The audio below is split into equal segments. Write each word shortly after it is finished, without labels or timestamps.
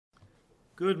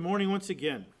Good morning once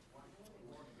again.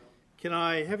 Can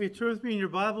I have you turn with me in your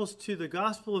Bibles to the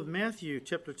Gospel of Matthew,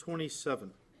 chapter 27.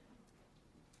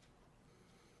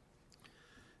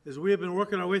 As we have been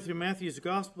working our way through Matthew's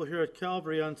Gospel here at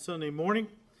Calvary on Sunday morning,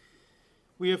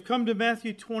 we have come to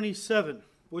Matthew 27,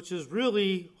 which is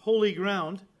really holy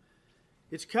ground.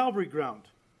 It's Calvary ground,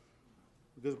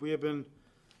 because we have been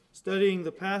studying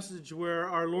the passage where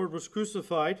our Lord was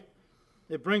crucified.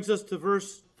 It brings us to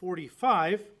verse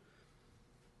 45.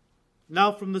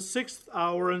 Now from the 6th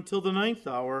hour until the 9th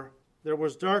hour, there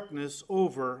was darkness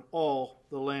over all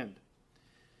the land.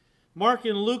 Mark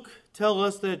and Luke tell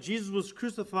us that Jesus was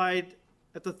crucified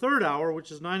at the 3rd hour,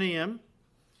 which is 9 a.m.,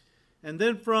 and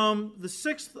then from the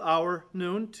 6th hour,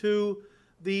 noon, to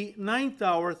the 9th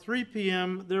hour, 3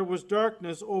 p.m., there was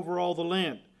darkness over all the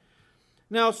land.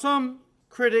 Now, some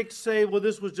critics say, well,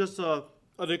 this was just an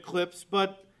eclipse,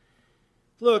 but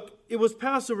look, it was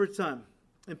Passover time.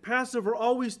 And Passover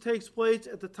always takes place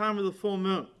at the time of the full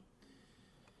moon.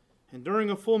 And during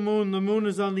a full moon, the moon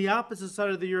is on the opposite side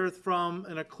of the earth from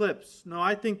an eclipse. Now,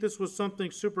 I think this was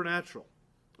something supernatural.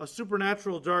 A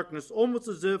supernatural darkness, almost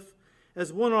as if,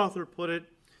 as one author put it,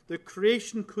 the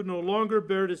creation could no longer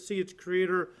bear to see its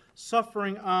creator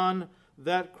suffering on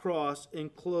that cross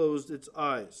and closed its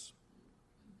eyes.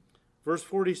 Verse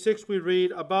 46, we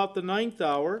read, about the 9th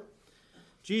hour,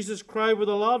 Jesus cried with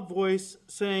a loud voice,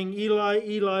 saying, Eli,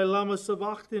 Eli, lama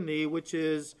sabachthani, which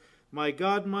is, my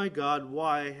God,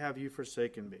 why have you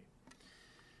forsaken me?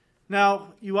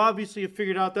 Now, you obviously have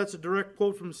figured out that's a direct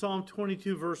quote from Psalm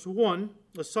 22, verse 1,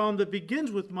 a psalm that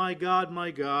begins with, my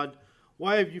God,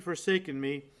 why have you forsaken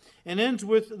me? And ends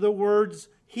with the words,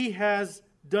 he has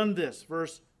done this,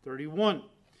 verse 31.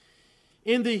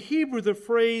 In the Hebrew, the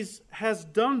phrase has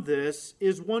done this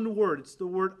is one word. It's the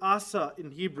word asa in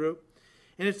Hebrew.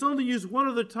 And it's only used one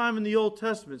other time in the Old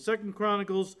Testament, 2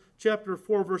 Chronicles chapter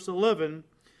 4, verse 11,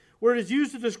 where it is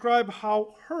used to describe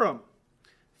how Hiram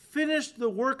finished the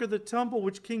work of the temple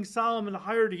which King Solomon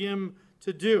hired him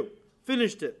to do.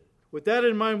 Finished it. With that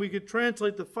in mind, we could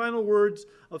translate the final words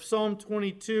of Psalm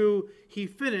 22, he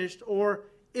finished, or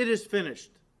it is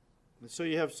finished. And so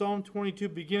you have Psalm 22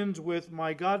 begins with,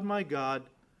 my God,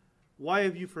 why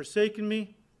have you forsaken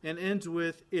me? And ends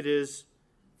with, it is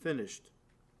finished.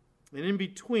 And in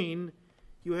between,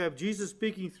 you have Jesus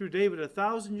speaking through David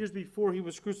 1,000 years before he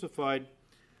was crucified,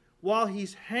 while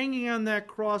he's hanging on that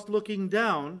cross looking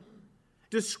down,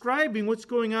 describing what's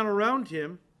going on around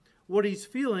him, what he's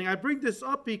feeling. I bring this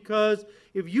up because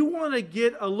if you want to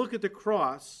get a look at the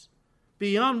cross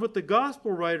beyond what the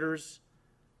gospel writers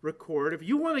record, if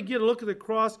you want to get a look at the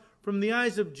cross from the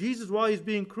eyes of Jesus while he's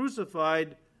being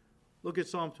crucified, look at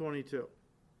Psalm 22.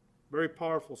 Very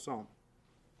powerful psalm.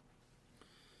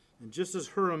 And just as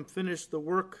Hiram finished the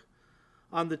work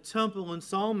on the temple in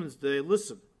Solomon's day,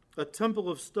 listen, a temple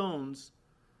of stones,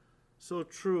 so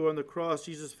true on the cross,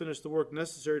 Jesus finished the work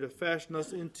necessary to fashion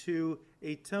us into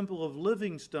a temple of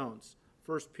living stones,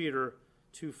 1 Peter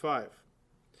 2:5.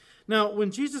 Now, when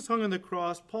Jesus hung on the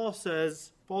cross, Paul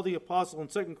the apostle in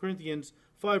 2 Corinthians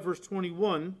 5, verse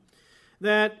 21,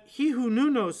 that he who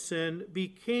knew no sin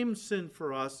became sin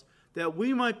for us, that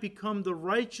we might become the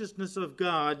righteousness of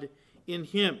God in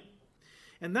him.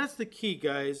 And that's the key,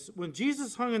 guys. When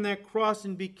Jesus hung on that cross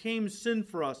and became sin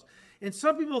for us, and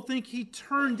some people think he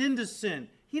turned into sin.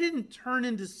 He didn't turn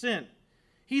into sin.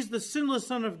 He's the sinless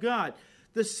Son of God.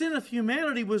 The sin of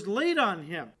humanity was laid on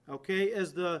him, okay,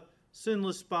 as the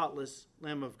sinless, spotless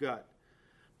Lamb of God.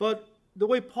 But the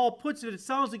way Paul puts it, it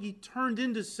sounds like he turned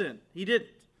into sin. He didn't,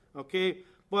 okay?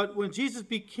 But when Jesus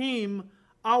became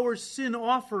our sin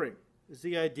offering, is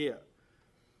the idea.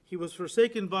 He was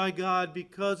forsaken by God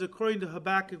because, according to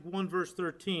Habakkuk 1, verse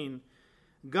 13,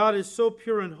 God is so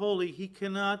pure and holy, he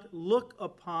cannot look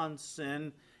upon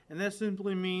sin, and that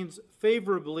simply means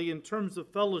favorably in terms of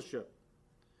fellowship.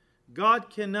 God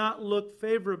cannot look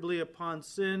favorably upon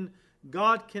sin.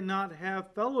 God cannot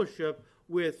have fellowship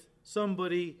with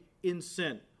somebody in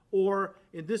sin, or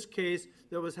in this case,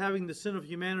 that was having the sin of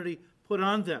humanity put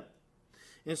on them.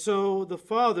 And so the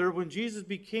Father, when Jesus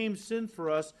became sin for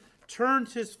us, turned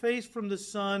his face from the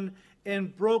Son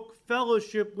and broke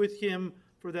fellowship with him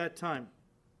for that time.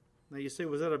 Now you say,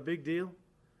 was that a big deal?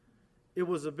 It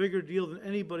was a bigger deal than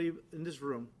anybody in this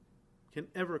room can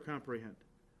ever comprehend.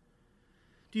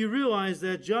 Do you realize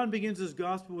that John begins his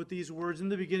gospel with these words, in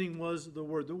the beginning was the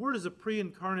Word. The Word is a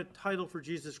pre-incarnate title for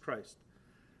Jesus Christ.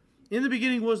 In the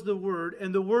beginning was the Word,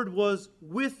 and the Word was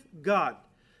with God.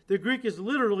 The Greek is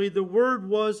literally, the Word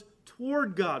was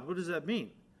toward God. What does that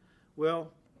mean?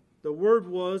 Well, the Word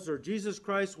was, or Jesus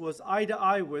Christ was eye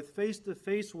to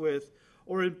face with,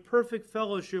 or in perfect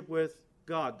fellowship with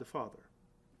God the Father.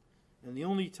 And the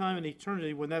only time in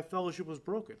eternity when that fellowship was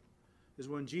broken is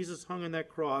when Jesus hung on that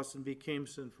cross and became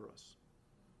sin for us.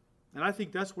 And I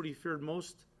think that's what he feared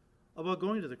most about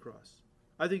going to the cross.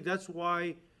 I think that's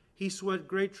why he sweat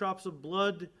great drops of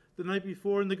blood the night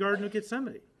before in the Garden of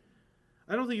Gethsemane.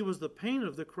 I don't think it was the pain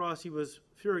of the cross he was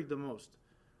fearing the most.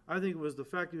 I think it was the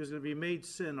fact he was going to be made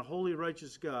sin, a holy,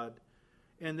 righteous God,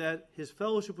 and that his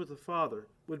fellowship with the Father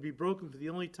would be broken for the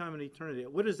only time in eternity.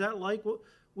 What is that like? Well,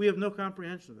 we have no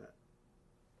comprehension of that.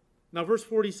 Now, verse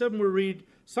 47, we read,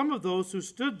 some of those who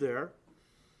stood there,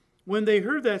 when they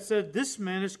heard that, said, this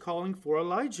man is calling for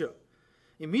Elijah.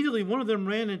 Immediately one of them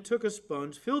ran and took a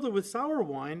sponge, filled it with sour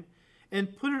wine,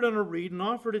 and put it on a reed and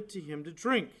offered it to him to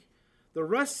drink. The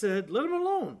rest said, let him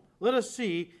alone. Let us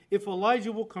see if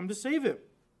Elijah will come to save him.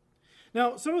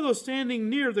 Now, some of those standing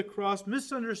near the cross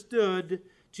misunderstood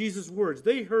Jesus' words.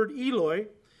 They heard Eloi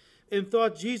and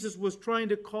thought Jesus was trying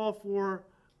to call for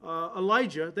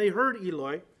Elijah. They heard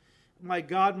Eloi, my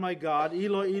God,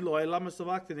 Eloi, Eloi, lama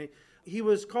sabachthani. He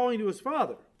was calling to his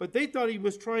father, but they thought he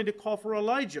was trying to call for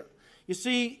Elijah. You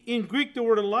see, in Greek, the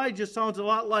word Elijah sounds a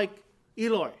lot like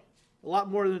Eloi, a lot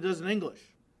more than it does in English.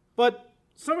 But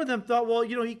some of them thought, well,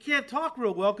 he can't talk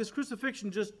real well because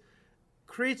crucifixion just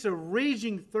creates a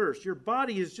raging thirst. Your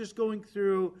body is just going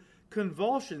through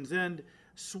convulsions, and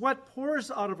sweat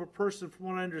pours out of a person, from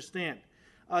what I understand,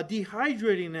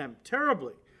 dehydrating them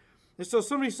terribly. And so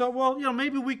somebody thought, well,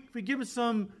 maybe we give him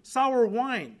some sour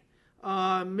wine.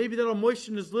 Maybe that'll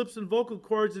moisten his lips and vocal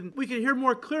cords, and we can hear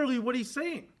more clearly what he's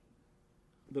saying.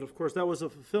 But of course, that was a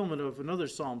fulfillment of another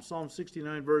psalm, Psalm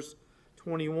 69, verse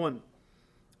 21,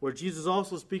 where Jesus,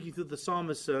 also speaking through the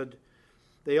psalmist, said,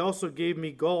 they also gave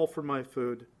me gall for my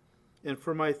food, and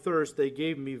for my thirst they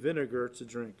gave me vinegar to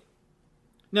drink.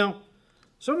 Now,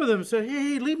 some of them said,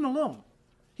 hey, leave him alone.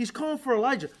 He's calling for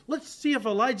Elijah. Let's see if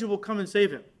Elijah will come and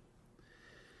save him.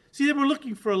 See, they were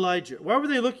looking for Elijah. Why were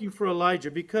they looking for Elijah?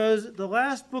 Because the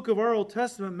last book of our Old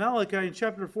Testament, Malachi, in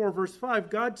chapter 4, verse 5,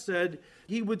 God said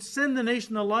he would send the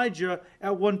nation Elijah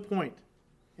at one point.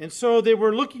 And so they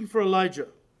were looking for Elijah,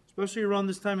 especially around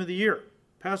this time of the year,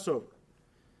 Passover.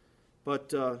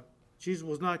 But Jesus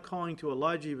was not calling to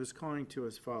Elijah, he was calling to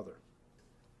his Father.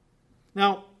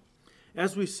 Now,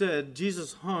 as we said,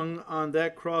 Jesus hung on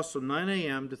that cross from 9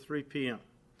 a.m. to 3 p.m.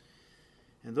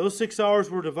 And those 6 hours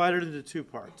were divided into two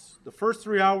parts. The first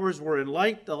 3 hours were in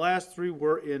light, the last 3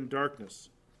 were in darkness.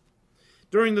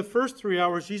 During the first 3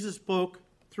 hours, Jesus spoke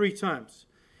 3 times.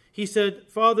 He said,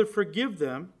 Father, forgive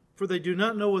them, for they do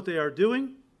not know what they are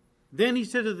doing. Then he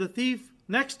said to the thief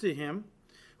next to him,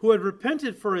 who had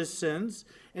repented for his sins,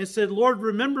 and said, Lord,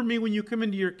 remember me when you come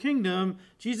into your kingdom.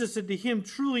 Jesus said to him,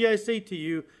 truly I say to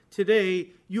you,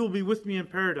 today you will be with me in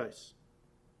paradise.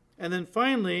 And then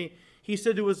finally, he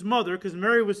said to his mother, because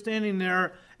Mary was standing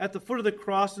there at the foot of the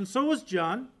cross, and so was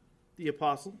John, the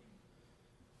apostle.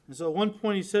 And so at one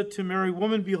point he said to Mary,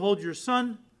 woman, behold your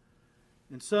son,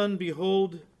 and son,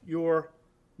 behold your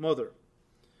mother.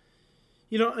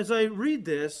 As I read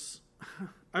this,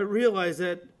 I realize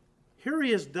that here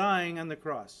he is dying on the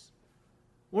cross.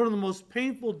 One of the most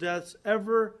painful deaths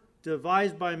ever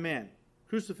devised by man,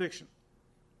 crucifixion.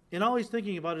 And all he's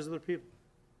thinking about is other people.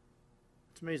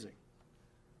 It's amazing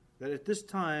that at this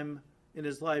time in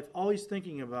his life, all he's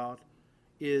thinking about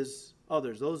is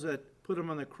others, those that put him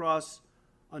on the cross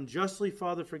unjustly.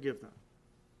 Father, forgive them.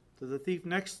 To the thief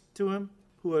next to him,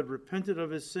 who had repented of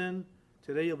his sin,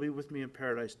 today you'll be with me in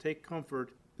paradise. Take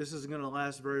comfort. This isn't going to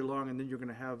last very long, and then you're going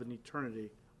to have an eternity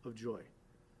of joy.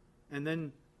 And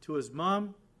then to his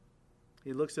mom,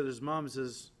 he looks at his mom and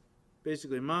says,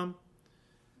 basically, Mom,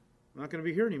 I'm not going to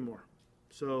be here anymore.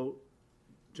 So,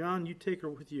 John, you take her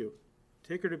with you.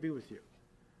 Take her to be with you.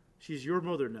 She's your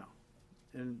mother now.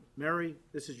 And Mary,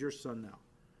 this is your son now.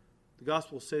 The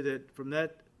Gospels say that from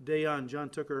that day on, John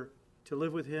took her to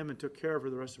live with him and took care of her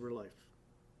the rest of her life.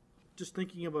 Just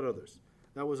thinking about others.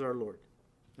 That was our Lord.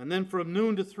 And then from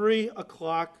noon to 3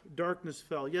 o'clock, darkness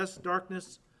fell. Yes,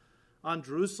 darkness on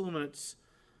Jerusalem and its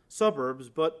suburbs,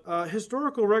 but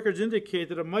historical records indicate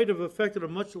that it might have affected a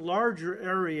much larger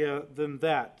area than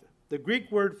that. The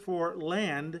Greek word for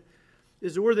land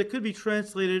is a word that could be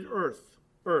translated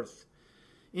earth,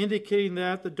 indicating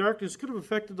that the darkness could have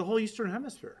affected the whole Eastern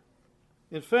Hemisphere.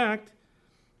 In fact,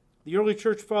 the early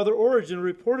church father Origen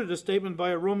reported a statement by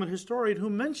a Roman historian who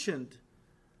mentioned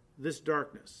this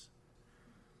darkness.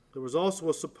 There was also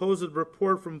a supposed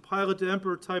report from Pilate to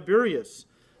Emperor Tiberius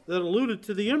that alluded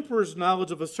to the emperor's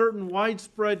knowledge of a certain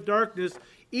widespread darkness,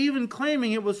 even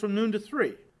claiming it was from noon to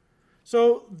 3.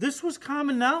 So this was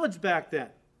common knowledge back then.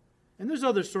 And there's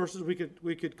other sources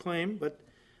we could claim, but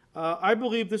I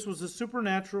believe this was a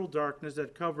supernatural darkness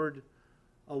that covered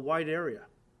a wide area.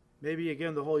 Maybe,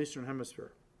 again, the whole Eastern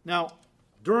Hemisphere. Now,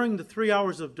 during the 3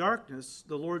 hours of darkness,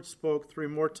 the Lord spoke 3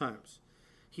 more times.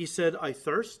 He said, I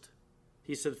thirst.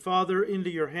 He said, Father, into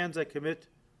your hands I commit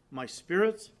my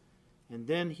spirit. And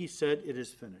then he said, it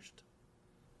is finished.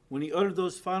 When he uttered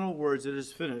those final words, it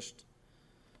is finished,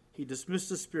 he dismissed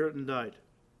the spirit and died.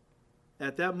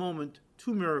 At that moment,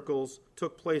 2 miracles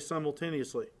took place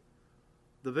simultaneously.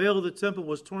 The veil of the temple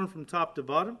was torn from top to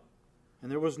bottom,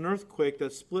 and there was an earthquake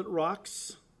that split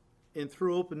rocks and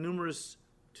threw open numerous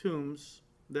tombs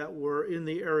that were in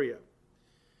the area.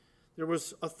 There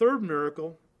was a 3rd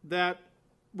miracle that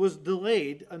was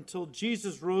delayed until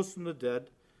Jesus rose from the dead,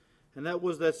 and that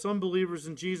was that some believers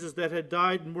in Jesus that had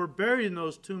died and were buried in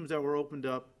those tombs that were opened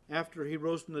up after he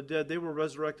rose from the dead, they were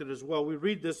resurrected as well. We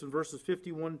read this in verses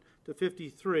 51 to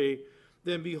 53.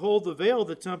 Then behold, the veil of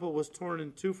the temple was torn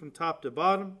in 2 from top to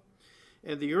bottom,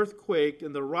 and the earth quaked,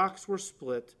 and the rocks were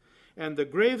split, and the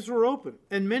graves were opened,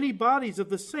 and many bodies of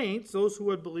the saints, those who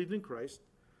had believed in Christ,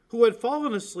 who had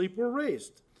fallen asleep, were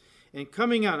raised. And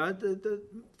coming out,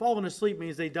 fallen asleep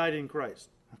means they died in Christ,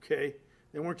 okay?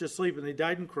 They weren't just sleeping, they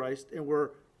died in Christ and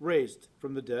were raised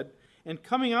from the dead. And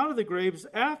coming out of the graves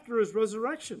after his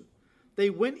resurrection, they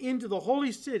went into the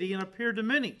holy city and appeared to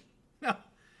many. Now,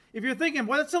 if you're thinking,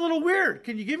 well, that's a little weird.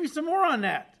 Can you give me some more on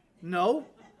that? No,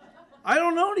 I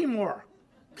don't know anymore.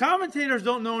 Commentators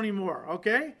don't know anymore,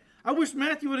 okay? I wish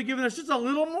Matthew would have given us just a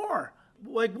little more.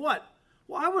 Like what?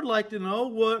 Well, I would like to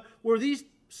know, were these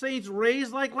saints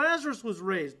raised like Lazarus was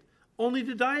raised, only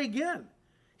to die again?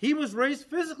 He was raised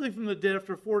physically from the dead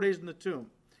after 4 days in the tomb.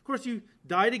 Of course, he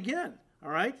died again, all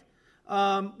right?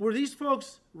 Were these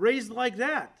folks raised like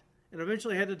that and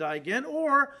eventually had to die again?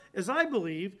 Or, as I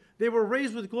believe, they were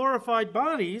raised with glorified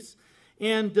bodies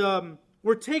and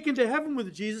were taken to heaven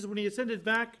with Jesus when he ascended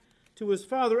back to his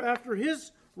Father after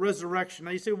his resurrection.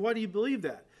 Now you say, why do you believe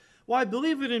that? Well, I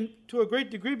believe it to a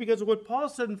great degree because of what Paul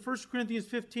said in 1 Corinthians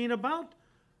 15 about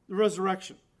the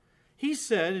resurrection. He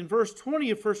said in verse 20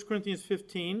 of 1 Corinthians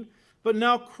 15, but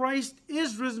now Christ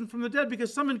is risen from the dead,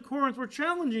 because some in Corinth were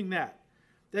challenging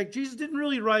that Jesus didn't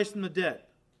really rise from the dead.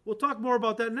 We'll talk more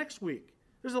about that next week.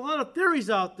 There's a lot of theories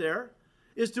out there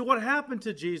as to what happened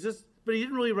to Jesus, but he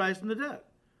didn't really rise from the dead.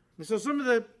 And so some of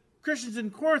the Christians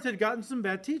in Corinth had gotten some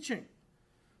bad teaching.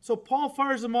 So Paul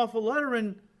fires them off a letter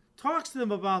and talks to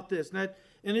them about this.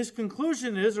 And his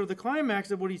conclusion is, or the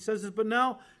climax of what he says is, but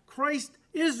now Christ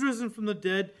is risen from the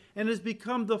dead and has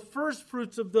become the first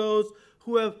fruits of those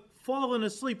who have fallen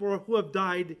asleep or who have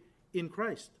died in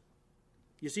Christ.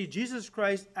 You see, Jesus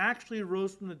Christ actually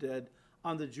rose from the dead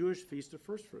on the Jewish Feast of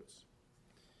First Fruits.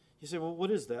 You say, well,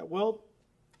 what is that? Well,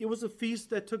 it was a feast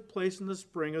that took place in the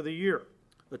spring of the year,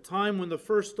 a time when the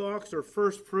first stalks or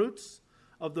first fruits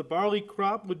of the barley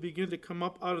crop would begin to come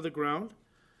up out of the ground.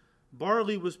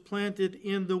 Barley was planted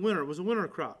in the winter. It was a winter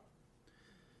crop.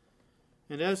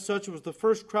 And as such, it was the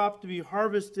first crop to be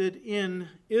harvested in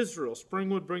Israel. Spring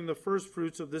would bring the first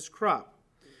fruits of this crop.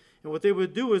 And what they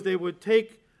would do is they would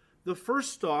take the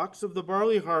first stalks of the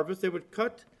barley harvest, they would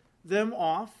cut them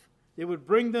off, they would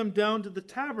bring them down to the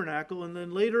tabernacle and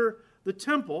then later the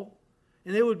temple,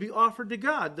 and they would be offered to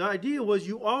God. The idea was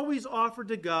you always offered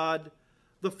to God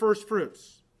the first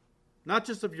fruits, not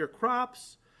just of your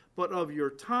crops, but of your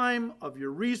time, of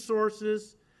your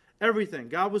resources, everything.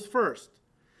 God was first.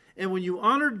 And when you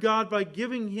honored God by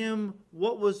giving him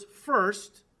what was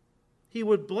first, he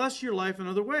would bless your life in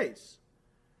other ways.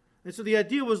 And so the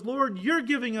idea was, Lord, you're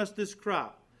giving us this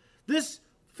crop. This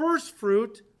first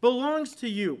fruit belongs to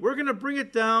you. We're going to bring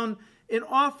it down and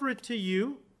offer it to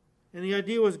you. And the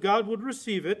idea was God would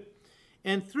receive it.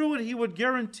 And through it, he would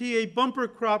guarantee a bumper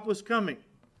crop was coming.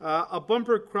 A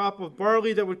bumper crop of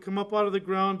barley that would come up out of the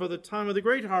ground by the time of the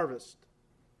great harvest.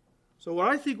 So what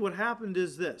I think what happened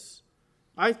is this.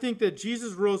 I think that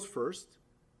Jesus rose first,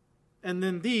 and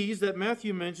then these that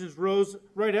Matthew mentions rose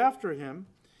right after him.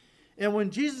 And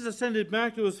when Jesus ascended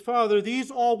back to his Father,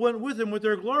 these all went with him with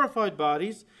their glorified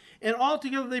bodies, and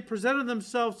altogether they presented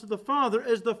themselves to the Father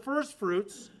as the first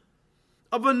fruits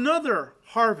of another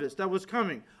harvest that was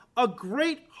coming. A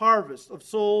great harvest of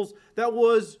souls that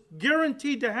was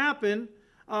guaranteed to happen.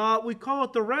 We call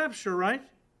it the rapture, right?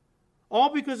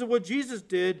 All because of what Jesus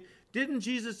did. Didn't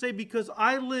Jesus say, because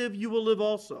I live, you will live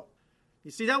also?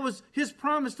 You see, that was his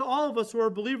promise to all of us who are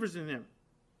believers in him.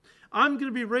 I'm going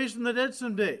to be raised from the dead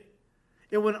someday.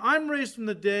 And when I'm raised from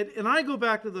the dead and I go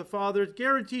back to the Father, it's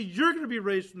guaranteed you're going to be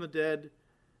raised from the dead.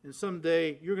 And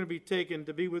someday you're going to be taken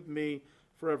to be with me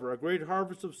forever. A great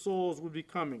harvest of souls would be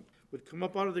coming. Would come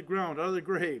up out of the ground, out of the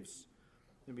graves,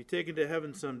 and be taken to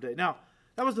heaven someday. Now,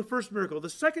 that was the first miracle. The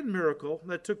second miracle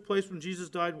that took place when Jesus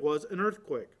died was an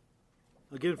earthquake.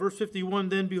 Again, verse 51,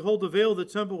 then behold, the veil of the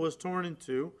temple was torn in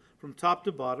two from top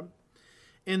to bottom,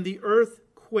 and the earth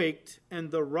quaked,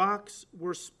 and the rocks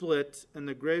were split, and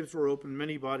the graves were opened.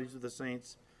 Many bodies of the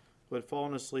saints who had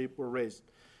fallen asleep were raised.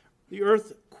 The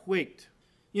earth quaked.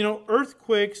 You know,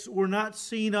 earthquakes were not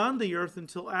seen on the earth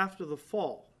until after the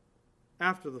fall.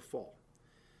 After the fall.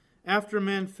 After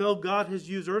man fell, God has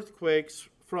used earthquakes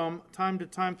from time to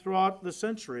time throughout the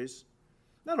centuries.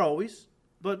 Not always,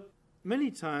 but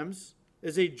many times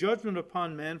as a judgment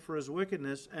upon man for his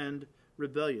wickedness and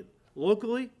rebellion.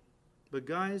 Locally, but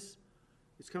guys,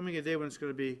 it's coming a day when it's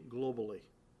going to be globally.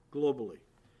 Globally.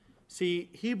 See,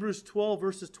 Hebrews 12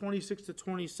 verses 26 to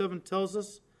 27 tells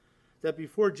us that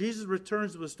before Jesus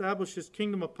returns to establish his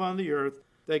kingdom upon the earth,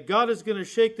 that God is going to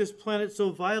shake this planet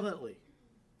so violently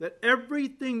that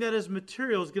everything that is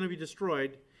material is going to be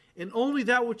destroyed, and only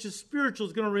that which is spiritual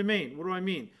is going to remain. What do I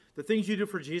mean? The things you do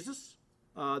for Jesus,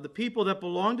 the people that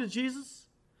belong to Jesus.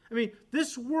 I mean,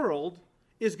 this world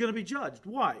is going to be judged.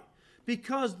 Why?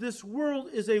 Because this world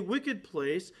is a wicked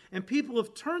place, and people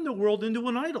have turned the world into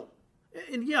an idol.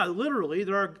 And yeah, literally,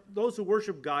 there are those who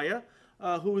worship Gaia,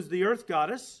 who is the earth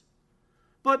goddess.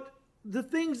 But the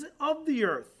things of the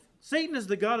earth, Satan is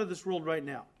the god of this world right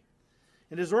now,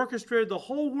 and has orchestrated the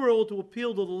whole world to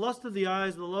appeal to the lust of the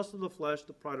eyes, the lust of the flesh,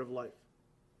 the pride of life.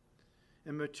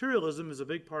 And materialism is a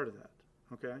big part of that,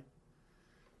 okay?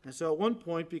 And so at one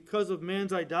point, because of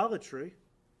man's idolatry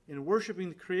in worshiping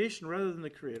the creation rather than the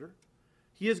Creator,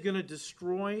 he is going to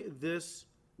destroy this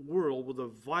world with a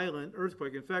violent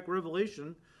earthquake. In fact,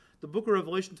 Revelation, the book of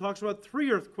Revelation talks about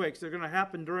 3 earthquakes that are going to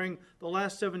happen during the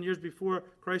last 7 years before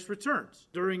Christ returns,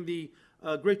 during the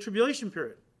Great Tribulation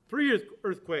period. 3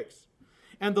 earthquakes.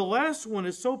 And the last one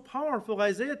is so powerful,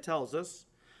 Isaiah tells us,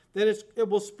 that it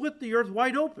will split the earth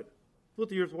wide open. Split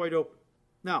the earth wide open.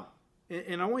 Now,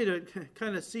 and I want you to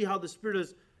kind of see how the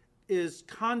Spirit is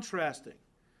contrasting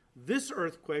this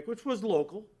earthquake, which was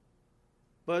local,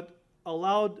 but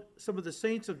allowed some of the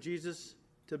saints of Jesus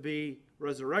to be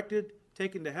resurrected,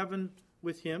 taken to heaven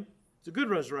with him. It's a good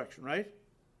resurrection, right?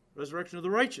 Resurrection of the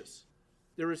righteous.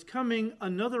 There is coming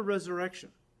another resurrection,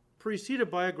 preceded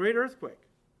by a great earthquake.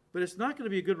 But it's not going to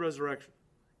be a good resurrection.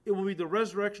 It will be the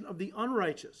resurrection of the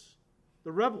unrighteous,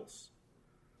 the rebels,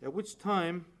 at which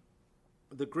time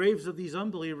the graves of these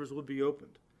unbelievers will be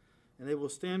opened, and they will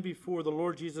stand before the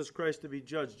Lord Jesus Christ to be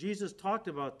judged. Jesus talked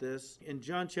about this in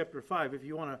John chapter 5, if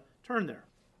you want to turn there.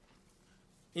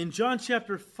 In John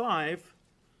chapter 5,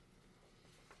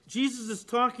 Jesus is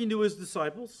talking to his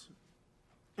disciples,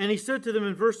 and he said to them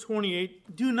in verse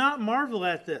 28, "Do not marvel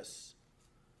at this,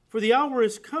 for the hour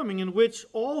is coming in which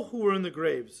all who are in the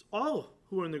graves,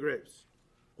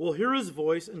 will hear his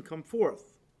voice and come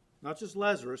forth." Not just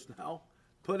Lazarus now,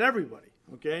 but everybody,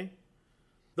 okay?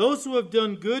 "Those who have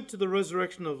done good to the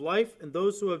resurrection of life, and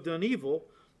those who have done evil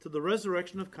to the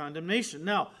resurrection of condemnation."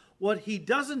 Now, what he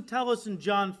doesn't tell us in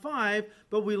John 5,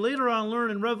 but we later on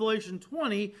learn in Revelation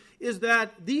 20, is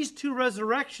that these 2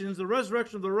 resurrections, the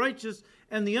resurrection of the righteous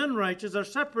and the unrighteous, are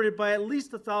separated by at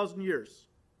least 1,000 years.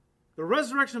 The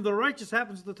resurrection of the righteous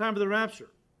happens at the time of the rapture.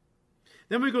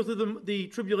 Then we go through the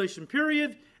tribulation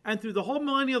period and through the whole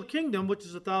millennial kingdom, which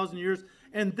is 1,000 years,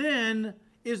 and then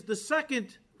is the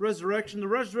second resurrection, the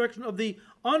resurrection of the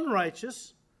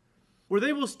unrighteous, where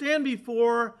they will stand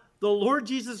before the Lord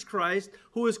Jesus Christ,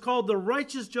 who is called the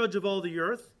righteous judge of all the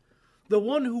earth, the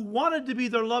one who wanted to be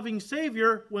their loving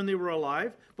Savior when they were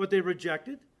alive, but they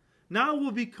rejected, now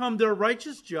will become their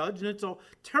righteous judge. And it's a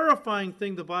terrifying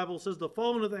thing, the Bible says, to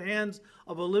fall into the hands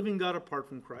of a living God apart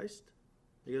from Christ,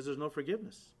 because there's no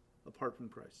forgiveness apart from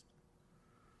Christ.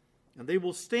 And they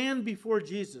will stand before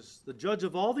Jesus, the judge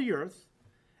of all the earth,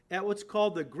 at what's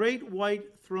called the Great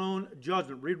White Throne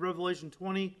Judgment. Read Revelation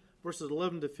 20, verses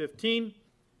 11 to 15.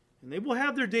 And they will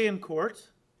have their day in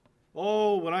court.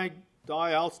 "Oh, when I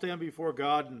die, I'll stand before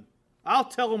God, and I'll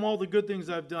tell him all the good things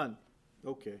I've done."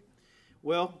 Okay.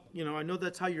 Well, I know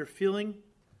that's how you're feeling,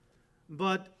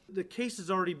 but the case has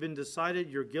already been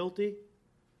decided. You're guilty.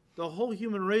 The whole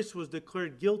human race was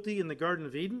declared guilty in the Garden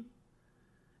of Eden.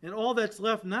 And all that's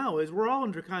left now is we're all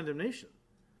under condemnation.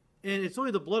 And it's only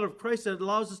the blood of Christ that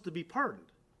allows us to be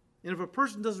pardoned. And if a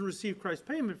person doesn't receive Christ's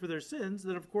payment for their sins,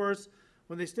 then of course,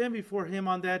 when they stand before him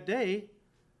on that day,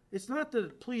 it's not to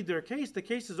plead their case. The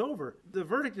case is over. The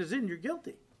verdict is in. You're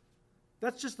guilty.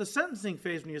 That's just the sentencing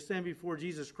phase when you stand before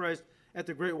Jesus Christ at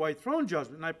the Great White Throne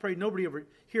Judgment. And I pray nobody over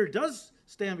here does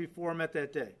stand before him at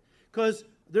that day. Because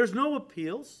there's no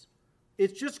appeals.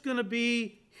 It's just going to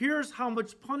be, here's how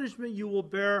much punishment you will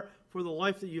bear for the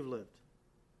life that you've lived.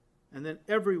 And then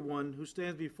everyone who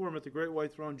stands before him at the Great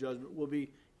White Throne Judgment will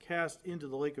be cast into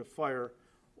the lake of fire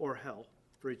or hell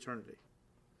for eternity.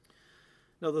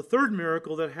 Now, the third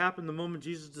miracle that happened the moment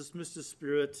Jesus dismissed his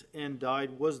spirit and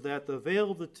died was that the veil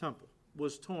of the temple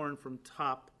was torn from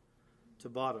top to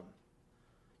bottom.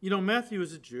 You know, Matthew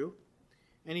is a Jew,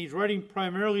 and he's writing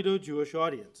primarily to a Jewish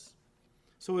audience.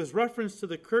 So his reference to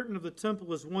the curtain of the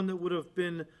temple is one that would have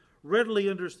been readily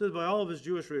understood by all of his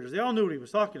Jewish readers. They all knew what he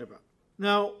was talking about.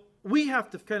 Now, we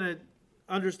have to kind of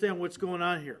understand what's going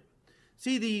on here.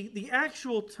 See, the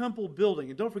actual temple building,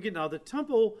 and don't forget now, the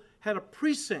temple had a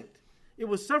precinct. It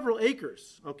was several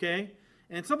acres, okay?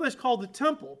 And sometimes called the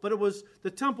temple, but it was the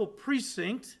temple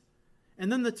precinct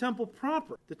and then the temple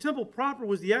proper. The temple proper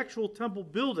was the actual temple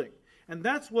building, and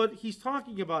that's what he's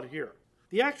talking about here.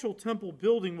 The actual temple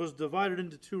building was divided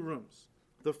into two rooms.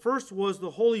 The first was the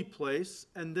holy place,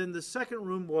 and then the second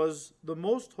room was the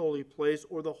most holy place,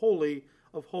 or the Holy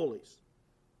of Holies.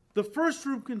 The first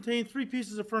room contained three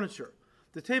pieces of furniture.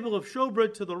 The table of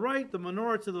showbread to the right, the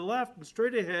menorah to the left, and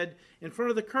straight ahead, in front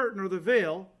of the curtain or the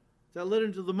veil that led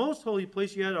into the most holy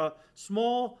place, you had a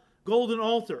small golden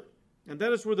altar. And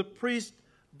that is where the priest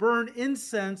burned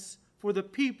incense for the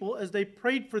people as they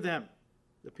prayed for them,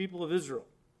 the people of Israel.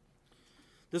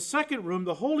 The second room,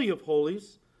 the Holy of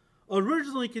Holies,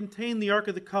 originally contained the Ark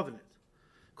of the Covenant.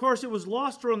 Of course, it was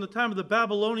lost around the time of the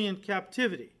Babylonian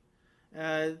captivity.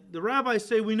 The rabbis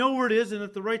say we know where it is, and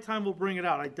at the right time we'll bring it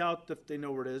out. I doubt if they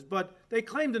know where it is, but they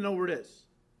claim to know where it is.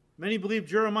 Many believe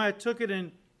Jeremiah took it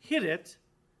and hid it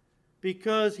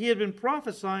because he had been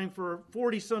prophesying for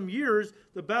 40-some years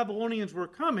the Babylonians were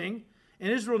coming,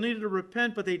 and Israel needed to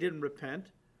repent, but they didn't repent.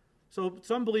 So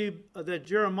some believe that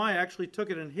Jeremiah actually took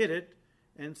it and hid it,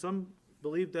 and some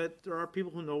believe that there are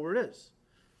people who know where it is.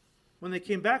 When they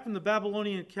came back from the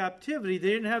Babylonian captivity, they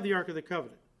didn't have the Ark of the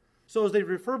Covenant. So as they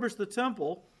refurbished the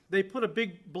temple, they put a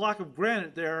big block of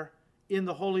granite there in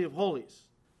the Holy of Holies.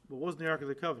 But it wasn't the Ark of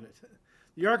the Covenant.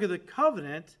 The Ark of the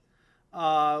Covenant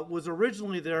was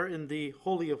originally there in the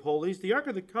Holy of Holies. The Ark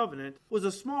of the Covenant was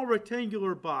a small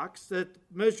rectangular box that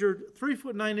measured 3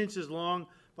 foot 9 inches long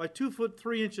by 2 foot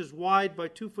 3 inches wide by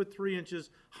 2 foot 3 inches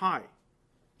high.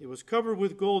 It was covered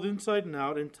with gold inside and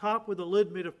out and topped with a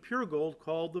lid made of pure gold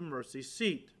called the mercy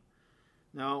seat.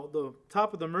 Now, the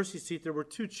top of the mercy seat, there were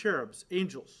two cherubs,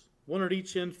 angels, one at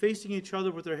each end, facing each other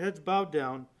with their heads bowed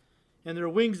down and their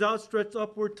wings outstretched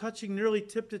upward, touching nearly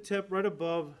tip to tip right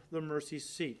above the mercy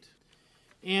seat.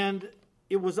 And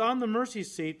it was on the mercy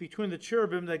seat between the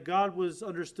cherubim that God was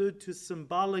understood to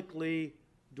symbolically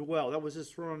dwell. That was his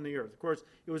throne on the earth. Of course,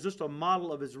 it was just a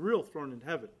model of his real throne in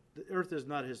heaven. The earth is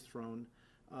not his throne.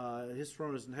 His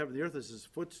throne is in heaven. The earth is his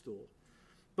footstool.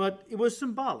 But it was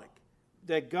symbolic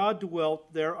that God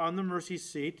dwelt there on the mercy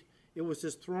seat. It was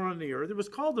his throne on the earth. It was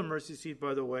called the mercy seat,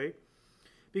 by the way,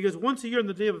 because once a year on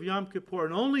the day of Yom Kippur,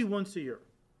 and only once a year,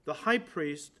 the high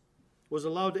priest was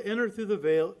allowed to enter through the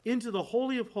veil into the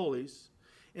Holy of Holies,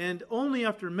 and only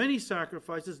after many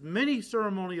sacrifices, many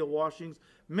ceremonial washings,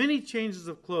 many changes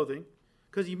of clothing,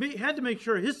 because he had to make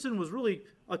sure his sin was really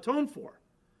atoned for.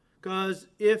 Because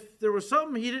if there was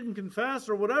something he didn't confess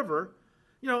or whatever,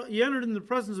 he entered in the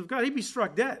presence of God, he'd be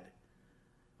struck dead.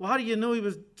 Well, how do you know he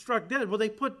was struck dead? Well, they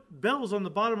put bells on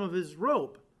the bottom of his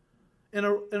robe and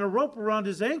a rope around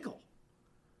his ankle,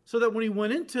 so that when he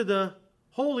went into the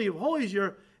Holy of Holies,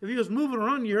 if he was moving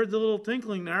around, you heard the little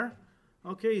tinkling there.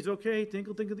 Okay, he's okay.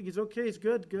 Tinkle, tinkle, he's okay. He's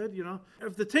good.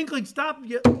 If the tinkling stopped,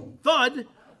 thud.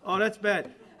 Oh, that's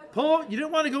bad. You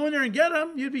didn't want to go in there and get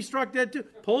him. You'd be struck dead too.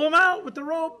 Pull him out with the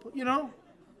rope,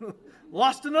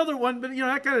 Lost another one, but,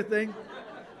 that kind of thing.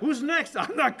 Who's next?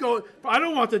 I'm not going. I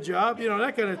don't want the job,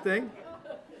 that kind of thing.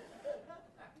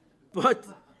 But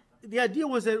the idea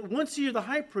was that once a year, the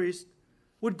high priest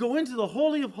would go into the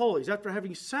Holy of Holies after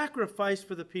having sacrificed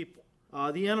for the people,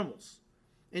 the animals.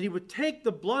 And he would take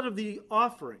the blood of the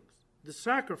offerings, the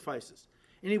sacrifices,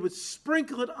 and he would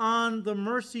sprinkle it on the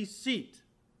mercy seat.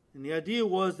 And the idea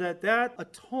was that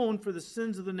atoned for the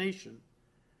sins of the nation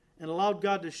and allowed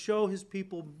God to show his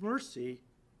people mercy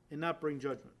and not bring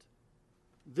judgment.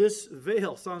 This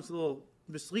veil sounds a little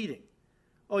misleading.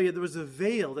 Oh yeah, there was a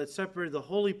veil that separated the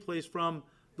holy place from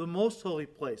the most holy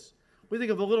place. We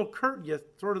think of a little curtain you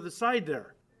throw to the side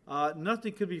there.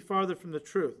 Nothing could be farther from the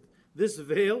truth. This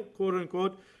veil, quote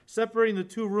unquote, separating the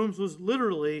two rooms was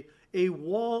literally a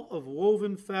wall of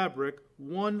woven fabric,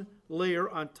 one layer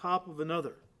on top of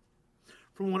another.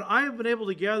 From what I have been able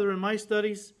to gather in my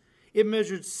studies, it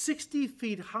measured 60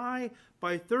 feet high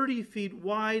by 30 feet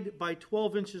wide by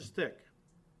 12 inches thick.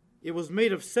 It was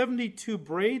made of 72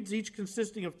 braids, each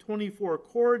consisting of 24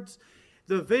 cords.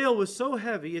 The veil was so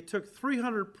heavy, it took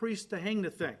 300 priests to hang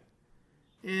the thing.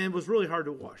 And it was really hard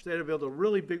to wash. They had to build a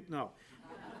really big, no.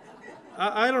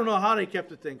 I don't know how they kept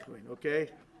the thing clean, okay?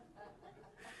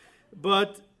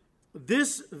 But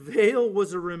this veil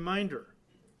was a reminder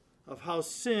of how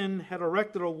sin had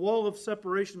erected a wall of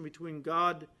separation between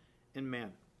God and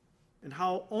man, and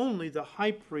how only the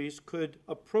high priest could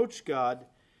approach God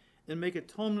and make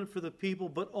atonement for the people,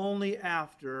 but only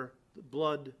after the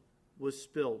blood was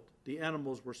spilled. The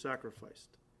animals were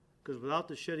sacrificed. Because without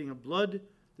the shedding of blood,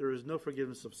 there is no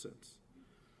forgiveness of sins.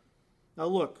 Now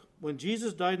look, when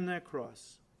Jesus died on that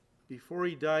cross, before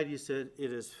he died, he said,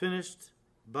 "It is finished,"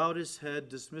 bowed his head,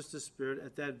 dismissed his spirit.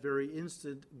 At that very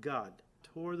instant, God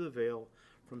tore the veil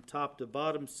from top to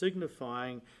bottom,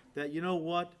 signifying that, you know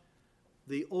what?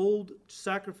 The old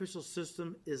sacrificial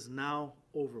system is now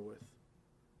over with.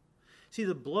 See,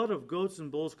 the blood of goats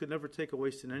and bulls could never take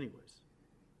away sin anyways.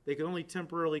 They could only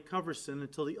temporarily cover sin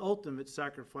until the ultimate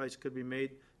sacrifice could be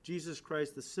made, Jesus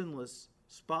Christ, the sinless,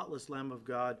 spotless Lamb of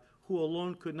God, who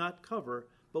alone could not cover,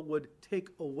 but would take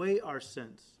away our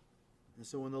sins. And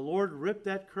so when the Lord ripped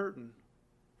that curtain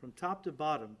from top to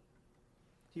bottom,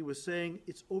 he was saying,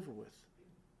 it's over with.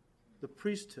 The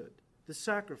priesthood, the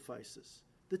sacrifices,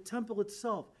 the temple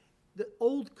itself, the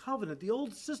old covenant, the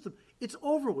old system, it's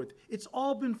over with. It's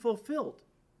all been fulfilled.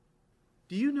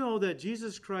 Do you know that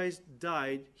Jesus Christ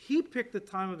died? He picked the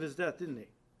time of his death, didn't he?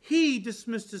 He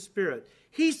dismissed his spirit.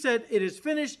 He said, it is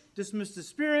finished, dismissed his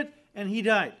spirit, and he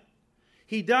died.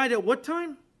 He died at what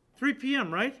time? 3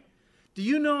 p.m., right? Do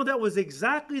you know that was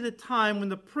exactly the time when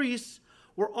the priests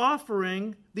were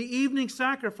offering the evening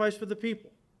sacrifice for the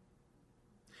people?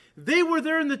 They were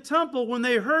there in the temple when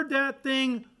they heard that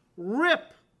thing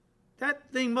rip. That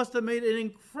thing must have made an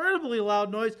incredibly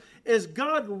loud noise as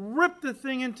God ripped the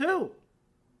thing in two.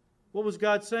 What was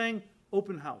God saying?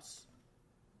 Open house.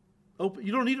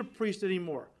 You don't need a priest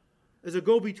anymore as a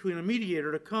go-between, a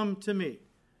mediator to come to me.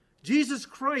 Jesus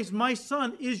Christ, my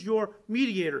Son, is your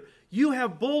mediator. You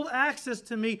have bold access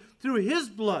to me through his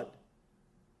blood.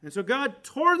 And so God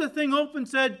tore the thing open,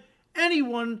 said,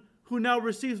 anyone who now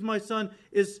receives my Son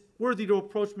is worthy to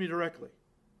approach me directly.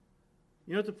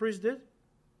 You know what the priest did?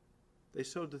 They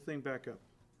sewed the thing back up.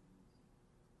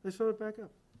 They sewed it back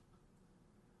up.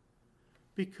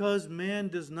 Because man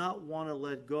does not want to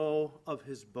let go of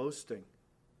his boasting.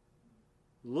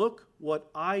 Look what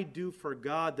I do for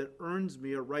God that earns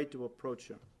me a right to approach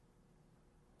him.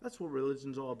 That's what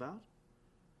religion's all about.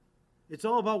 It's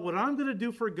all about what I'm going to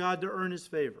do for God to earn his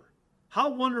favor. How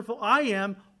wonderful I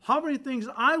am, how many things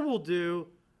I will do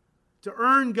to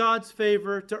earn God's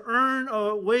favor, to earn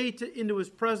a way into his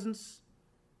presence.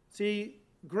 See,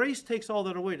 grace takes all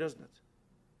that away, doesn't it?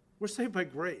 We're saved by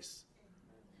grace.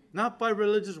 Not by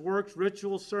religious works,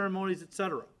 rituals, ceremonies,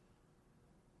 etc.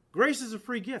 Grace is a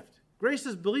free gift. Grace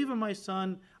says, believe in my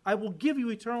Son, I will give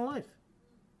you eternal life.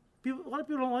 A lot of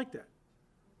people don't like that.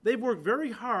 They've worked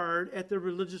very hard at their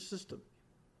religious system.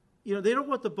 You know, they don't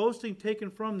want the boasting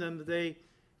taken from them that they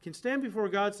can stand before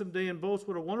God someday and boast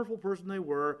what a wonderful person they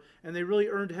were and they really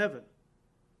earned heaven.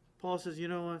 Paul says, you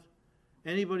know what?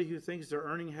 Anybody who thinks they're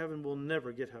earning heaven will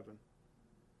never get heaven.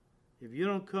 If you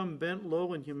don't come bent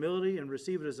low in humility and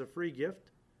receive it as a free gift,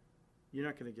 you're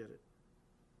not going to get it.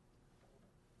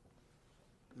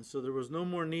 And so there was no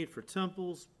more need for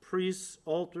temples, priests,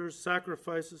 altars,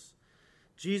 sacrifices.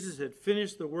 Jesus had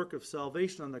finished the work of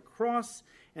salvation on the cross,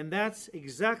 and that's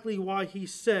exactly why he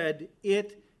said,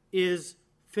 it is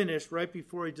finished, right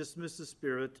before he dismissed the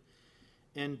spirit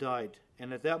and died.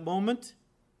 And at that moment,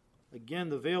 again,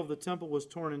 the veil of the temple was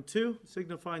torn in two,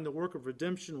 signifying the work of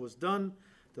redemption was done.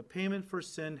 The payment for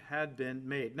sin had been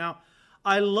made. Now,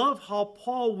 I love how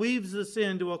Paul weaves this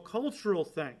into a cultural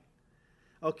thing.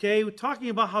 Okay, we're talking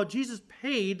about how Jesus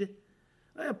paid.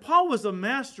 Paul was a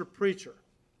master preacher.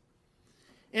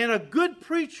 And a good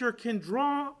preacher can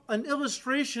draw an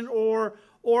illustration or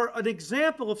an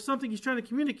example of something he's trying to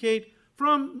communicate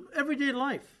from everyday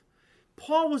life.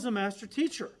 Paul was a master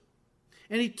teacher.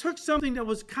 And he took something that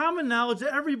was common knowledge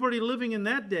to everybody living in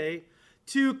that day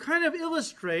to kind of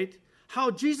illustrate how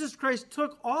Jesus Christ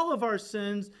took all of our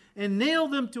sins and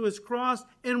nailed them to his cross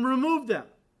and removed them.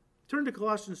 Turn to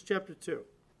Colossians chapter 2.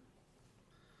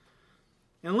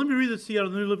 And let me read this to you out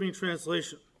of the New Living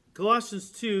Translation. Colossians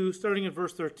 2, starting at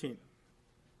verse 13.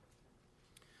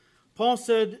 Paul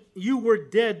said, you were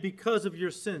dead because of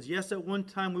your sins. Yes, at one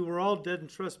time we were all dead in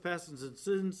trespasses and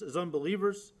sins as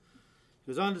unbelievers.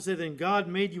 He goes on to say, then God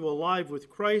made you alive with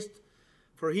Christ,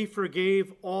 for he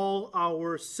forgave all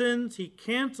our sins. He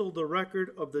canceled the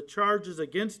record of the charges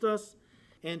against us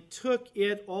and took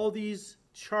it, all these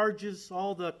charges,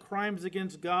 all the crimes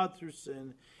against God through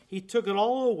sin, he took it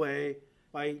all away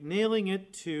by nailing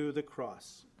it to the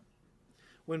cross.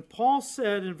 When Paul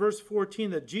said in verse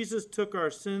 14 that Jesus took our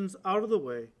sins out of the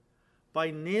way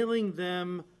by nailing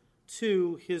them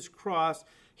to his cross,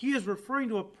 he is referring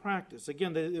to a practice.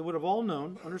 Again, they would have all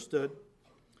known, understood,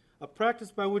 a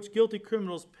practice by which guilty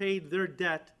criminals paid their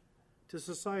debt to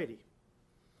society.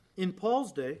 In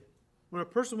Paul's day, when a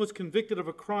person was convicted of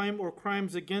a crime or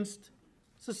crimes against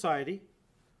society,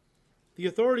 the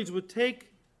authorities would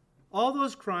take all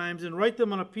those crimes and write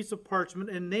them on a piece of parchment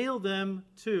and nail them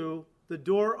to the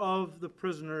door of the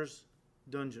prisoner's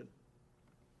dungeon.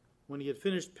 When he had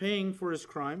finished paying for his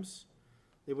crimes,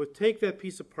 they would take that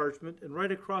piece of parchment and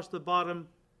write across the bottom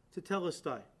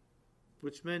tetelestai,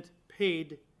 which meant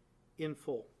paid in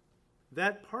full.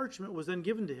 That parchment was then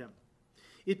given to him.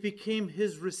 It became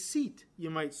his receipt, you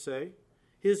might say,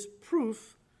 his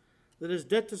proof that his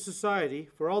debt to society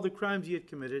for all the crimes he had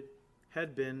committed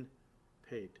had been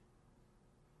paid.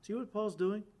 See what Paul's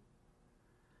doing?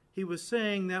 He was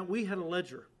saying that we had a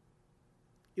ledger.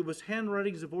 It was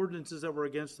handwritings of ordinances that were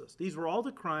against us. These were all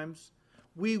the crimes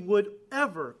we would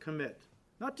ever commit.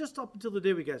 Not just up until the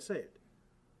day we got saved.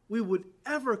 We would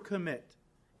ever commit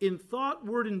in thought,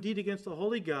 word, and deed against the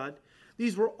holy God.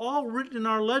 These were all written in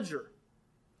our ledger.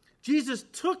 Jesus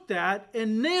took that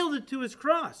and nailed it to his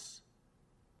cross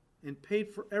and paid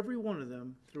for every one of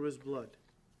them through his blood.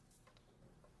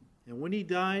 And when he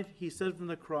died, he said from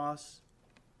the cross,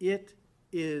 "It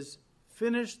is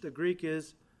finished." The Greek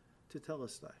is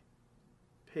tetelestai,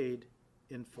 paid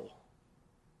in full.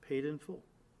 Paid in full.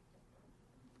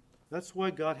 That's why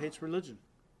God hates religion.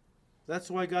 That's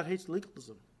why God hates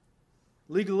legalism.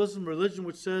 Legalism, religion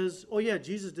which says, oh yeah,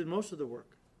 Jesus did most of the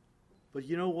work. But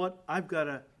you know what? I've got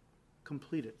to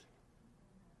complete it.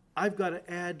 I've got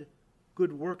to add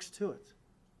good works to it.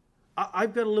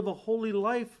 I've got to live a holy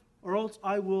life or else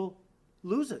I will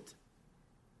lose it.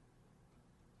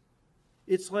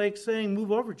 It's like saying,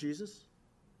 move over, Jesus.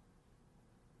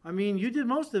 I mean, you did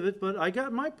most of it, but I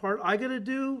got my part. I got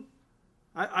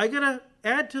to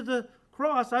add to the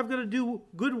cross. I've got to do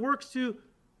good works to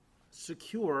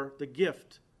secure the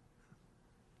gift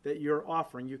that you're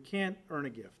offering. You can't earn a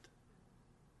gift.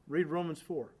 Read Romans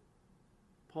 4.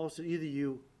 Paul said either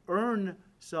you earn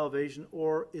salvation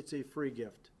or it's a free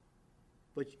gift.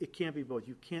 But it can't be both.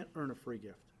 You can't earn a free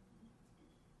gift.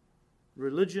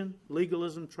 Religion,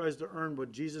 legalism tries to earn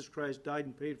what Jesus Christ died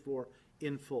and paid for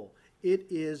in full. It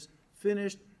is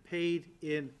finished, paid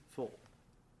in full.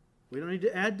 We don't need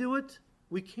to add to it.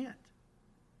 We can't.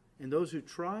 And those who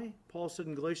try, Paul said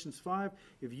in Galatians 5,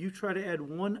 if you try to add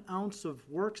 1 ounce of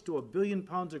works to 1 billion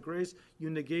pounds of grace, you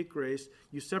negate grace.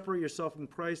 You separate yourself from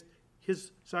Christ.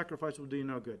 His sacrifice will do you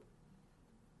no good.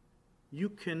 You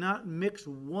cannot mix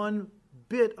one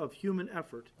bit of human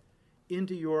effort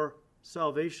into your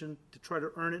salvation to try to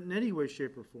earn it in any way,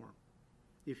 shape, or form.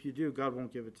 If you do, God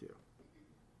won't give it to you.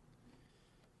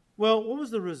 Well, what was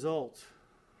the result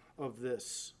of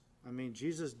this? I mean,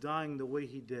 Jesus dying the way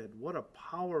he did. What a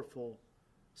powerful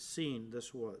scene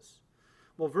this was.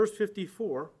 Well, verse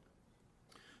 54.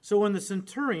 So when the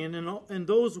centurion and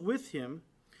those with him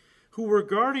who were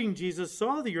guarding Jesus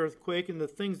saw the earthquake and the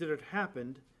things that had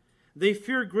happened, they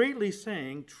feared greatly,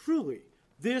 saying, truly,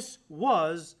 this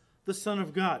was the Son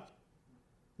of God.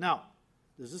 Now,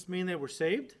 does this mean they were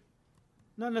saved?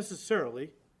 Not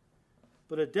necessarily,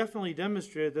 but it definitely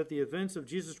demonstrated that the events of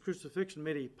Jesus' crucifixion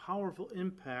made a powerful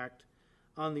impact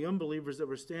on the unbelievers that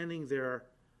were standing there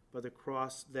by the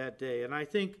cross that day. And I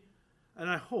think, and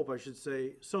I hope, I should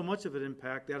say, so much of an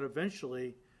impact that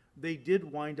eventually they did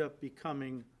wind up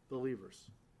becoming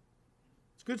believers.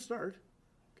 It's a good start,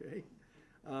 okay?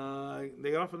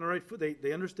 They got off on the right foot.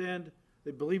 They understand,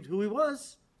 they believed who he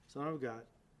was, Son of God.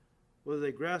 Whether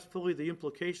they grasped fully the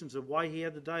implications of why he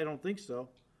had to die, I don't think so.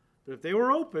 But if they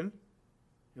were open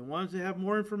and wanted to have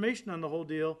more information on the whole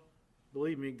deal,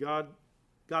 believe me, God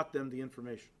got them the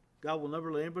information. God will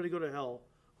never let anybody go to hell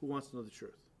who wants to know the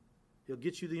truth. He'll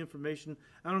get you the information.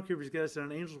 I don't care if he's got to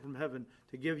send an angel from heaven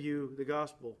to give you the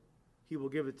gospel. He will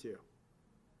give it to you.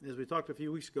 As we talked a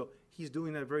few weeks ago, he's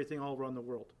doing that very thing all around the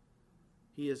world.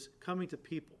 He is coming to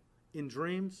people in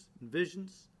dreams, in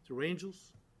visions, through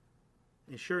angels,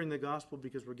 and sharing the gospel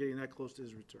because we're getting that close to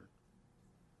his return.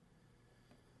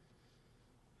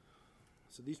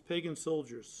 So these pagan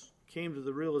soldiers came to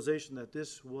the realization that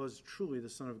this was truly the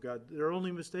Son of God. Their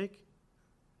only mistake?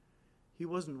 He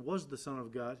was the Son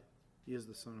of God. He is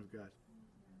the Son of God.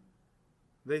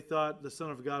 They thought the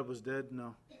Son of God was dead.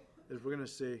 No. As we're going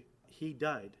to see, he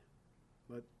died.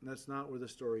 But that's not where the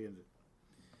story ended.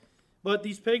 But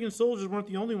these pagan soldiers weren't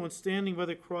the only ones standing by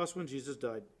the cross when Jesus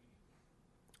died.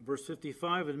 Verse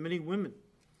 55, and many women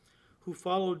who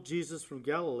followed Jesus from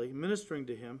Galilee, ministering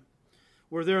to him,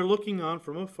 were there looking on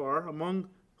from afar, among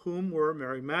whom were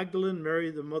Mary Magdalene, Mary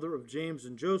the mother of James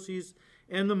and Joses,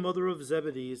 and the mother of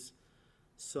Zebedee's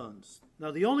sons. Now,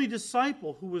 the only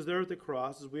disciple who was there at the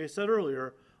cross, as we said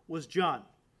earlier, was John.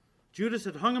 Judas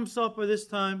had hung himself by this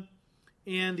time,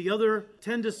 and the other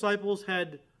 10 disciples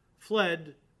had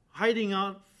fled, hiding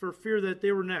out for fear that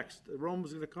they were next. Rome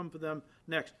was going to come for them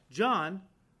next. John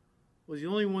was the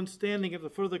only one standing at the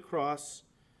foot of the cross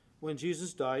when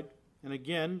Jesus died. And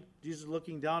again, Jesus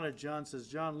looking down at John says,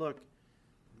 John, look,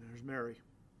 there's Mary.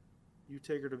 You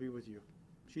take her to be with you.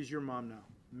 She's your mom now.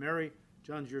 Mary,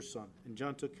 John's your son. And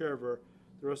John took care of her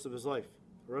the rest of his life,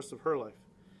 the rest of her life.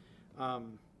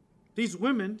 These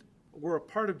women were a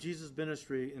part of Jesus'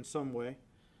 ministry in some way.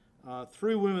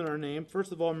 3 women are named.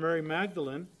 First of all, Mary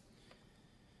Magdalene,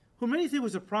 who many think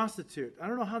was a prostitute. I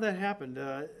don't know how that happened.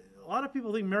 A lot of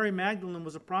people think Mary Magdalene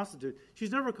was a prostitute.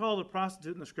 She's never called a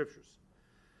prostitute in the Scriptures.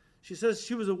 She says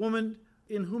she was a woman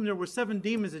in whom there were 7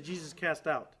 demons that Jesus cast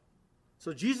out.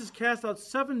 So Jesus cast out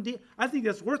 7 demons. I think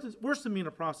that's worse than being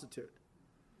a prostitute.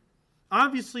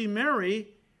 Obviously, Mary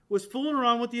was fooling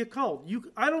around with the occult.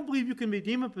 I don't believe you can be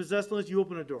demon-possessed unless you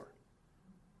open a door.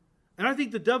 And I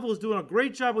think the devil is doing a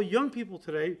great job with young people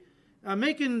today,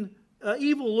 making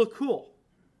evil look cool.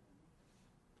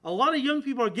 A lot of young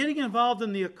people are getting involved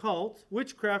in the occult,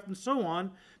 witchcraft, and so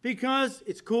on, because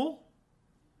it's cool.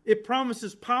 It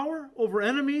promises power over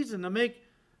enemies and to make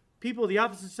people of the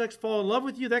opposite sex fall in love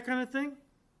with you, that kind of thing.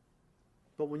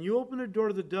 But when you open a door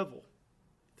to the devil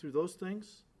through those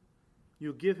things,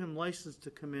 you give him license to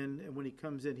come in, and when he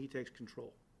comes in, he takes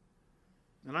control.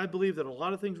 And I believe that a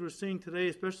lot of things we're seeing today,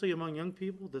 especially among young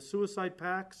people, the suicide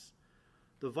pacts,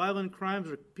 the violent crimes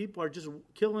where people are just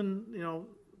killing,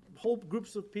 whole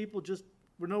groups of people just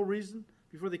for no reason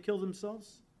before they kill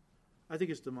themselves, I think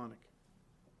it's demonic.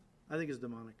 I think it's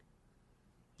demonic.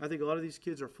 I think a lot of these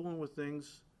kids are fooling with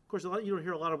things. Of course, you don't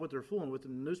hear a lot of what they're fooling with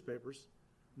in the newspapers.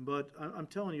 But I'm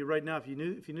telling you right now, if you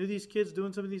knew these kids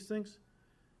doing some of these things,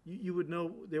 you would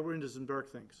know they were into some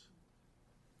dark things.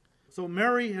 So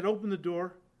Mary had opened the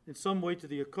door in some way to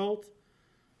the occult.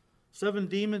 7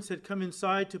 demons had come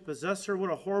inside to possess her.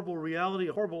 What a horrible reality,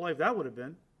 a horrible life that would have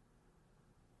been.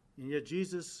 And yet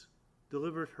Jesus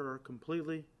delivered her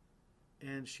completely,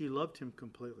 and she loved him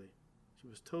completely. She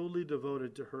was totally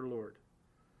devoted to her Lord.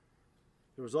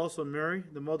 There was also Mary,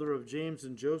 the mother of James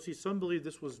and Joseph. Some believe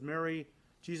this was Mary,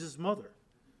 Jesus' mother.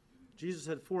 Jesus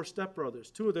had 4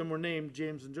 stepbrothers. 2 of them were named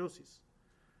James and Joseph.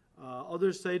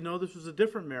 Others say, no, this was a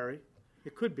different Mary.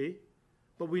 It could be.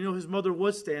 But we know his mother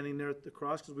was standing there at the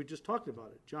cross because we just talked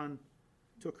about it. John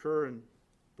took her and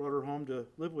brought her home to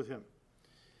live with him.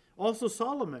 Also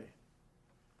Salome.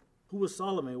 Who was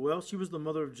Salome? Well, she was the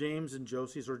mother of James and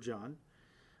Joseph, or John.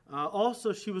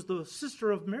 Also, she was the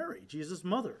sister of Mary, Jesus'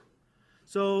 mother.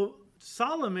 So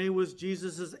Salome was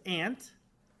Jesus' aunt,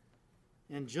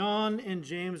 and John and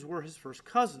James were his first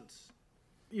cousins.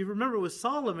 You remember it was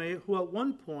Salome who at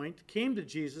one point came to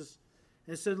Jesus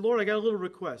and said, Lord, I got a little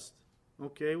request.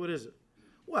 Okay, what is it?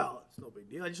 Well, it's no big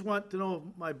deal. I just want to know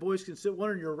if my boys can sit one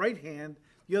on your right hand,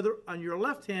 the other on your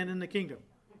left hand in the kingdom.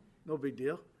 No big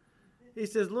deal. He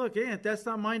says, look, aunt, that's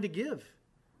not mine to give.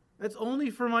 That's only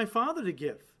for my Father to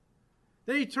give.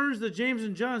 Then he turns to James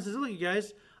and John and says, look, you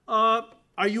guys, are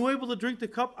you able to drink the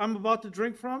cup I'm about to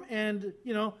drink from and,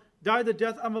 die the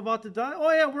death I'm about to die?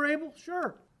 Oh, yeah, we're able.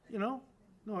 Sure.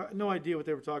 No idea what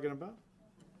they were talking about.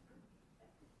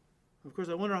 Of course,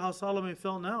 I wonder how Salome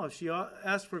felt now if she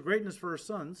asked for greatness for her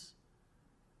sons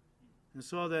and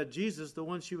saw that Jesus, the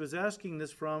one she was asking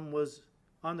this from, was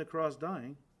on the cross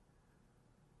dying.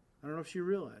 I don't know if she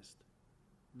realized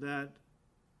that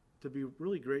to be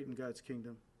really great in God's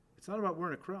kingdom, it's not about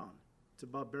wearing a crown. It's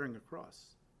about bearing a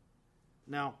cross.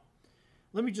 Now,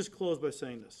 let me just close by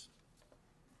saying this.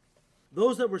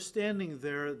 Those that were standing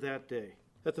there that day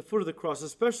at the foot of the cross,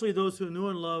 especially those who knew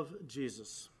and loved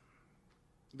Jesus,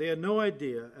 they had no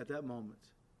idea at that moment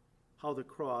how the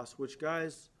cross, which,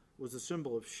 guys, was a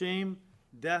symbol of shame,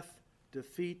 death,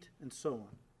 defeat, and so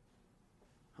on,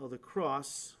 how the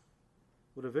cross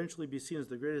would eventually be seen as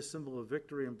the greatest symbol of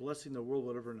victory and blessing the world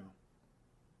would ever know.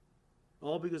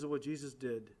 All because of what Jesus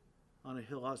did on a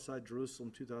hill outside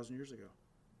Jerusalem 2,000 years ago.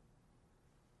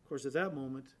 Of course, at that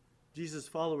moment, Jesus'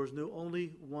 followers knew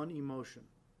only one emotion: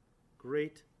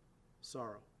 great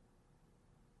sorrow.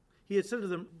 He had said to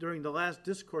them during the last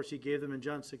discourse he gave them in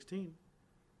John 16,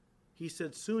 he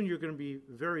said, soon you're going to be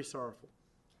very sorrowful,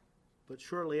 but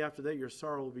shortly after that your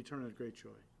sorrow will be turned into great joy.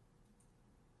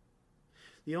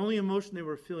 The only emotion they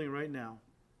were feeling right now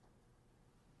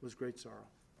was great sorrow.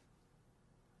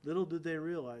 Little did they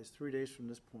realize 3 days from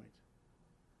this point,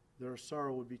 their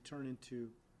sorrow would be turned into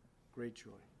great joy,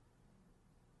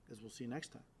 as we'll see next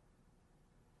time.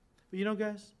 But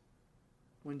guys,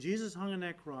 when Jesus hung on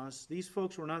that cross, these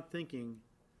folks were not thinking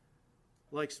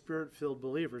like Spirit-filled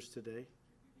believers today.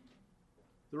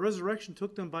 The resurrection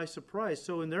took them by surprise,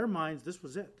 so in their minds, this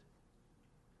was it.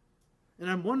 And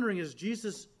I'm wondering, as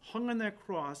Jesus hung on that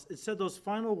cross and said those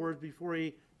final words before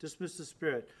he dismissed the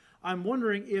spirit, I'm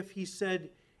wondering if he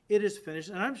said, "It is finished,"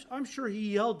 and I'm sure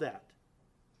he yelled that.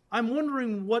 I'm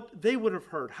wondering what they would have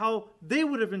heard, how they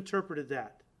would have interpreted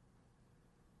that.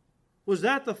 Was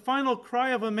that the final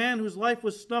cry of a man whose life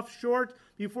was snuffed short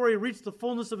before he reached the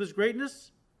fullness of his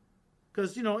greatness?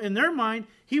 Because, in their mind,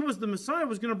 he was the Messiah,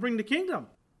 was going to bring the kingdom.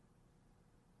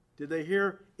 Did they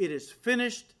hear, "It is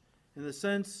finished," in the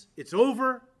sense, it's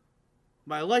over,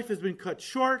 my life has been cut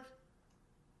short,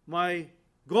 my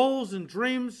goals and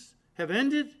dreams have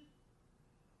ended,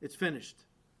 it's finished?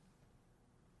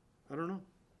 I don't know.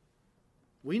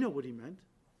 We know what he meant.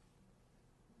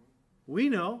 We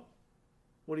know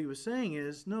what he was saying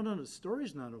is, no, the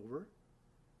story's not over.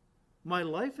 My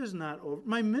life is not over.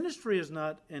 My ministry is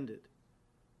not ended.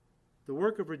 The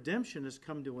work of redemption has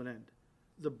come to an end.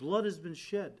 The blood has been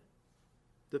shed.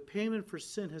 The payment for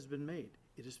sin has been made.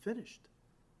 It is finished.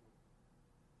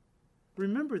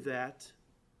 Remember that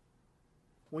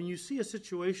when you see a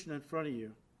situation in front of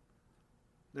you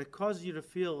that causes you to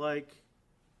feel like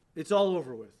it's all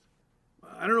over with.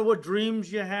 I don't know what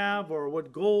dreams you have or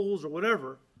what goals or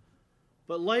whatever,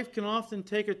 but life can often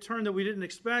take a turn that we didn't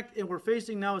expect, and we're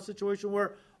facing now a situation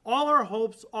where all our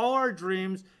hopes, all our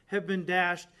dreams have been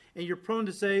dashed, and you're prone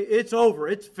to say, it's over,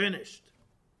 it's finished.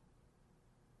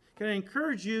 Can I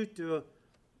encourage you to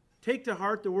take to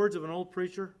heart the words of an old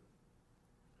preacher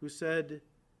who said,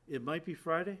 it might be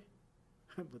Friday,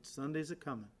 but Sunday's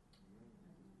a-coming.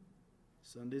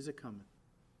 Sunday's a-coming.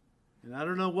 And I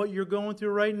don't know what you're going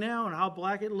through right now and how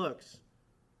black it looks.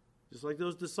 Just like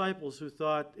those disciples who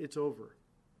thought it's over.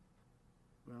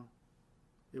 Well,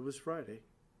 it was Friday.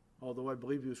 Although I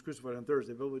believe he was crucified on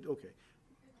Thursday, but okay.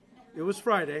 It was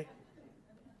Friday.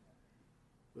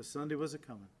 But Sunday was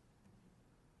a-coming.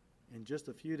 In just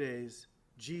a few days,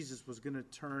 Jesus was going to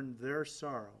turn their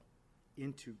sorrow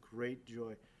into great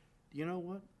joy. Do you know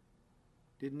what?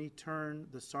 Didn't he turn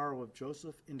the sorrow of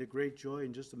Joseph into great joy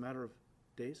in just a matter of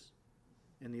days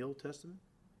in the Old Testament?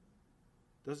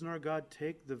 Doesn't our God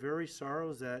take the very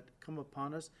sorrows that come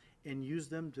upon us and use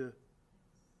them to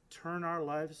turn our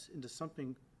lives into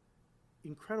something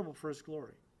incredible for his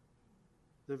glory?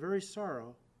 The very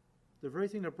sorrow, the very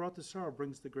thing that brought the sorrow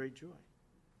brings the great joy.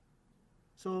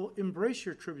 So embrace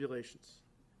your tribulations.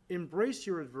 Embrace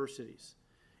your adversities.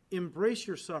 Embrace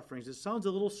your sufferings. It sounds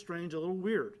a little strange, a little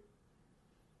weird.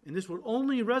 And this would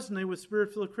only resonate with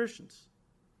Spirit-filled Christians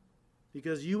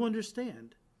because you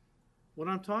understand what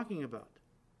I'm talking about.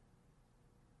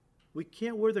 We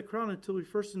can't wear the crown until we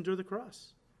first endure the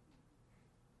cross.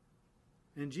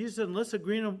 And Jesus said, unless a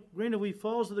grain of wheat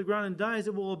falls to the ground and dies,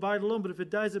 it will abide alone. But if it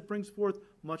dies, it brings forth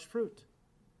much fruit.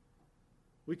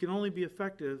 We can only be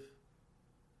effective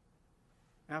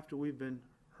after we've been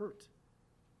hurt.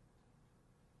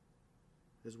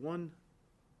 As one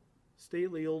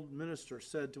stately old minister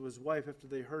said to his wife after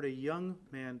they heard a young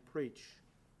man preach,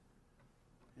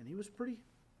 and he was pretty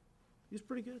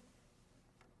good.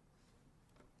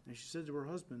 And she said to her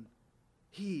husband,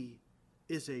 he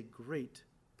is a great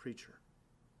preacher.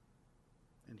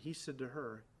 And he said to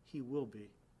her, he will be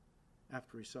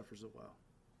after he suffers a while.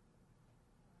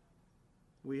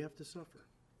 We have to suffer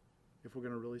if we're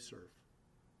going to really serve.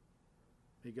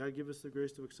 May God give us the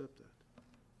grace to accept that.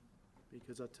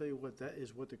 Because I'll tell you what, that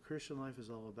is what the Christian life is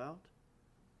all about.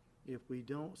 If we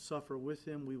don't suffer with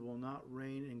him, we will not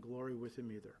reign in glory with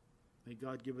him either. May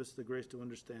God give us the grace to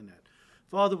understand that.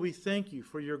 Father, we thank you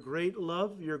for your great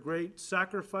love, your great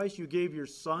sacrifice. You gave your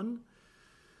Son,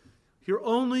 your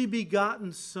only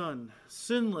begotten Son,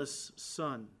 sinless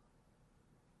Son.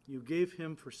 You gave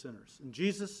him for sinners. And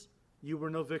Jesus, you were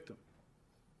no victim.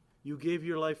 You gave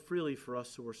your life freely for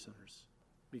us who were sinners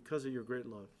because of your great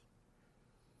love.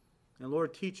 And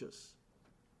Lord, teach us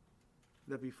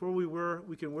that before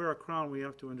we can wear a crown, we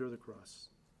have to endure the cross.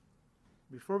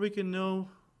 Before we can know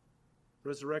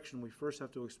resurrection, we first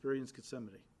have to experience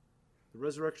Gethsemane. The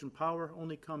resurrection power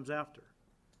only comes after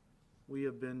we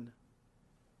have been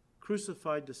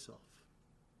crucified to self.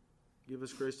 Give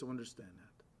us grace to understand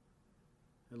that.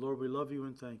 And Lord, we love you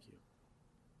and thank you.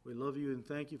 We love you and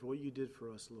thank you for what you did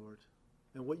for us, Lord,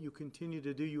 and what you continue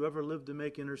to do. You ever lived to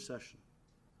make intercession.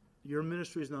 Your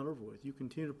ministry is not over with. You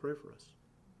continue to pray for us,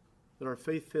 that our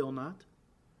faith fail not,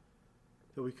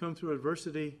 that we come through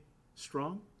adversity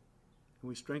strong, and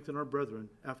we strengthen our brethren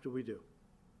after we do.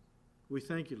 We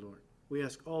thank you, Lord. We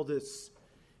ask all this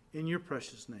in your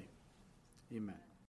precious name. Amen.